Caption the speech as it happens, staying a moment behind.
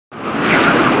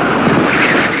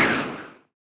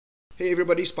Hey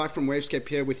everybody, Spike from Wavescape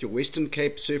here with your Western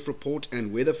Cape surf report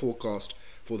and weather forecast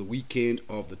for the weekend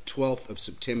of the 12th of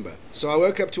September. So I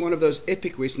woke up to one of those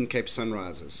epic Western Cape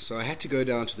sunrises, so I had to go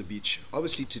down to the beach,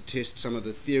 obviously to test some of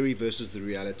the theory versus the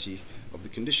reality of the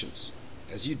conditions,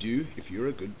 as you do if you're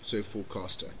a good surf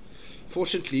forecaster.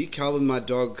 Fortunately, Calvin, my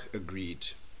dog, agreed.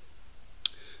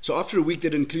 So after a week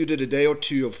that included a day or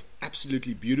two of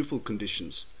absolutely beautiful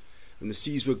conditions, when the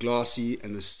seas were glassy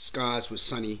and the skies were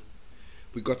sunny,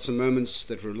 we got some moments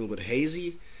that were a little bit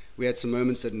hazy. We had some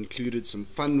moments that included some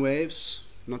fun waves,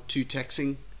 not too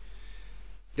taxing.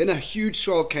 Then a huge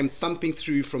swell came thumping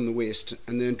through from the west,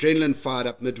 and the adrenaline fired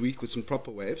up midweek with some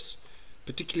proper waves,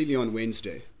 particularly on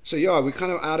Wednesday. So yeah, we're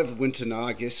kind of out of winter now,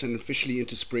 I guess, and officially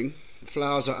into spring. The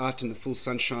flowers are out in the full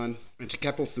sunshine, and to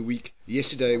cap off the week,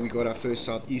 yesterday we got our first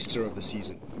southeaster of the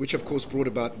season, which of course brought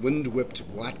about wind-whipped,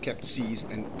 white-capped seas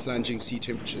and plunging sea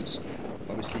temperatures.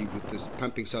 Obviously, with this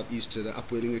pumping southeaster, the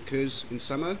upwelling occurs in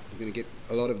summer. We're going to get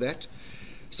a lot of that.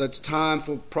 So it's time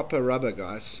for proper rubber,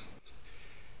 guys.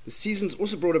 The season's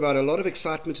also brought about a lot of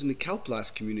excitement in the kelp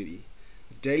lice community,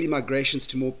 with daily migrations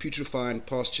to more putrefying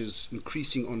pastures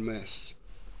increasing en masse.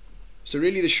 So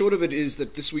really the short of it is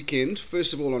that this weekend,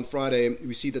 first of all on Friday,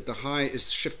 we see that the high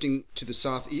is shifting to the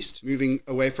southeast, moving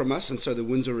away from us, and so the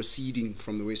winds are receding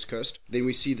from the west coast. Then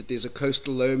we see that there's a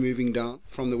coastal low moving down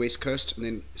from the west coast and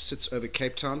then sits over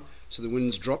Cape Town, so the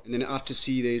winds drop. And then out to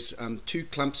sea there's two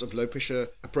clumps of low pressure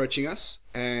approaching us,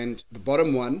 and the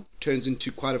bottom one turns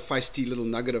into quite a feisty little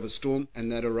nugget of a storm,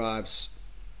 and that arrives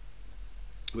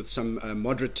with some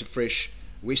moderate to fresh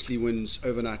westerly winds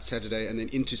overnight Saturday, and then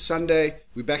into Sunday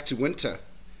we're back to winter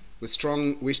with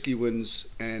strong westerly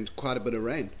winds and quite a bit of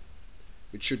rain,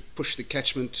 which should push the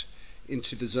catchment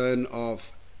into the zone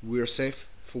of we're safe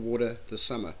for water this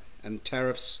summer, and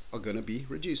tariffs are going to be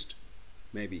reduced,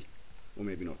 maybe, or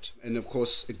maybe not. And of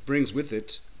course it brings with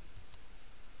it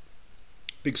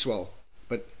big swell,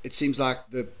 but it seems like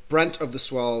the brunt of the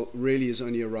swell really is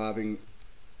only arriving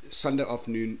Sunday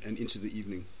afternoon and into the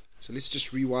evening. So let's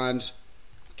just rewind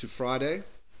to Friday,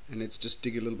 and let's just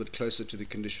dig a little bit closer to the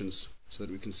conditions so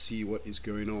that we can see what is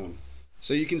going on.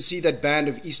 So you can see that band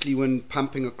of easterly wind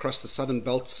pumping across the southern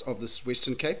belts of this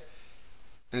Western Cape,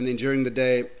 and then during the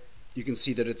day you can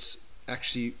see that it's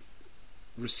actually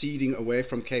receding away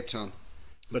from Cape Town,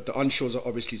 but the onshores are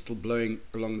obviously still blowing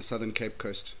along the southern Cape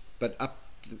coast. But up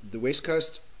the west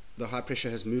coast the high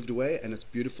pressure has moved away, and it's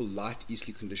beautiful light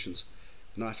easterly conditions,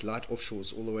 nice light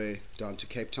offshores all the way down to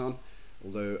Cape Town,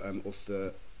 although off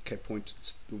the Cape Point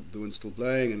the wind's still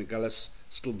blowing, and Agulhas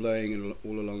still blowing, and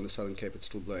all along the southern Cape it's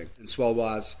still blowing. And swell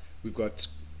wise, we've got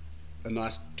a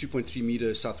nice 2.3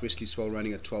 meter southwesterly swell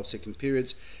running at 12-second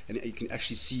periods, and you can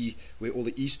actually see where all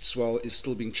the east swell is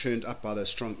still being churned up by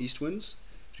those strong east winds,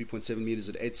 3.7 meters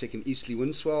at 8-second easterly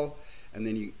wind swell. And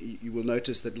then you will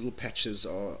notice that little patches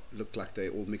look like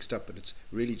they're all mixed up, but it's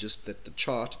really just that the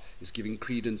chart is giving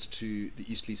credence to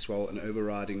the easterly swell and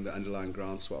overriding the underlying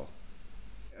groundswell.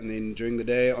 And then during the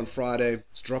day on Friday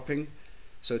it's dropping,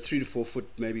 so 3 to 4 foot,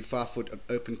 maybe 5 foot of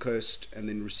open coast, and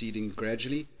then receding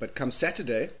gradually. But come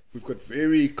Saturday we've got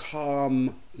very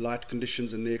calm light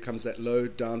conditions, and there comes that low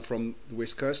down from the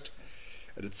west coast,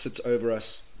 and it sits over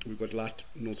us. We've got light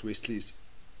northwesterlies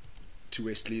to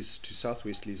westerlies to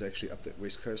southwesterlies actually up the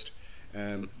west coast,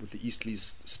 with the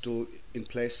easterlies still in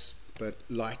place but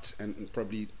light, and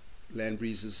probably land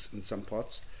breezes in some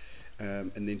parts.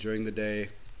 And then during the day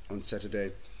on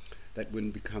Saturday that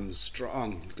wind becomes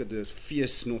strong. Look at those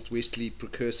fierce northwesterly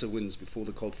precursor winds before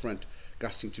the cold front,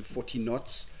 gusting to 40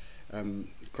 knots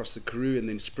across the Karoo, and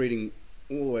then spreading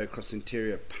all the way across the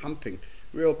interior, pumping.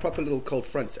 Real proper little cold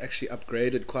front. It's actually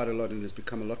upgraded quite a lot and has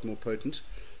become a lot more potent,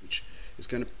 which is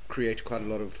going to create quite a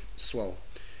lot of swell.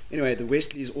 Anyway, the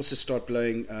westerlies also start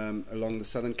blowing along the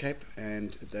southern Cape,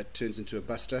 and that turns into a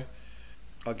buster.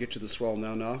 I'll get to the swell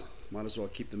now. Might as well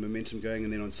keep the momentum going,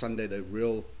 and then on Sunday the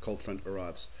real cold front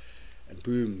arrives, and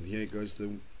boom, here goes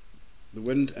the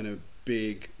wind, and a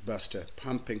big buster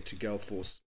pumping to gale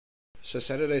force. So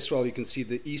Saturday swell, you can see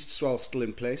the east swell still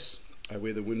in place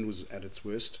where the wind was at its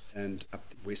worst, and up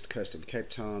the west coast in Cape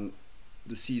Town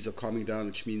the seas are calming down,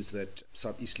 which means that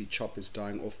southeasterly chop is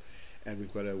dying off, and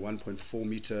we've got a 1.4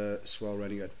 meter swell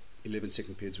running at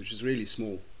 11-second periods, which is really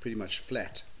small, pretty much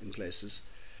flat in places.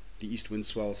 The east wind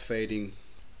swell's fading,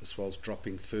 the swell's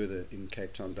dropping further in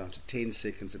Cape Town down to 10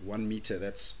 seconds at 1 meter.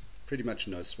 That's pretty much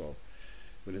no swell.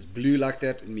 When it's blue like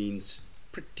that, it means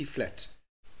pretty flat.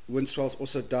 Wind swells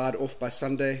also died off by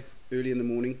Sunday early in the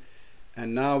morning,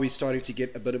 and now we're starting to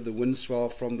get a bit of the wind swell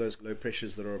from those low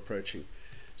pressures that are approaching.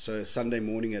 So Sunday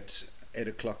morning at 8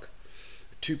 o'clock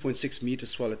 2.6 meter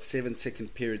swell at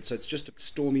 7-second period. So it's just a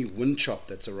stormy wind chop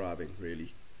that's arriving,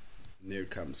 really. And there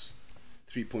it comes.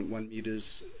 3.1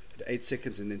 meters at 8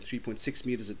 seconds, and then 3.6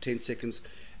 meters at 10 seconds.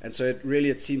 And so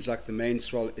it seems like the main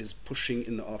swell is pushing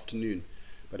in the afternoon.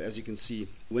 But as you can see,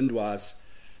 wind-wise,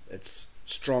 it's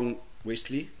strong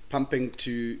westerly, pumping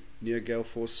to near gale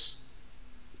force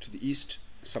to the east.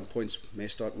 Some points may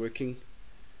start working,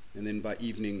 and then by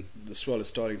evening the swell is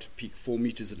starting to peak 4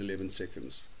 meters at 11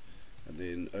 seconds. And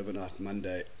then overnight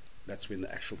Monday, that's when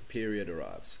the actual period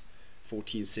arrives,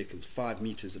 14 seconds, 5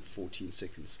 meters at 14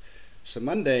 seconds. So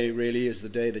Monday really is the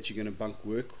day that you're going to bunk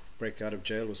work, break out of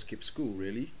jail, or skip school,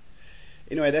 really.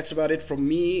 Anyway, that's about it from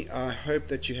me. I hope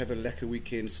that you have a lacquer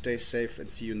weekend. Stay safe and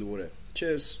see you in the water.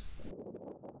 Cheers.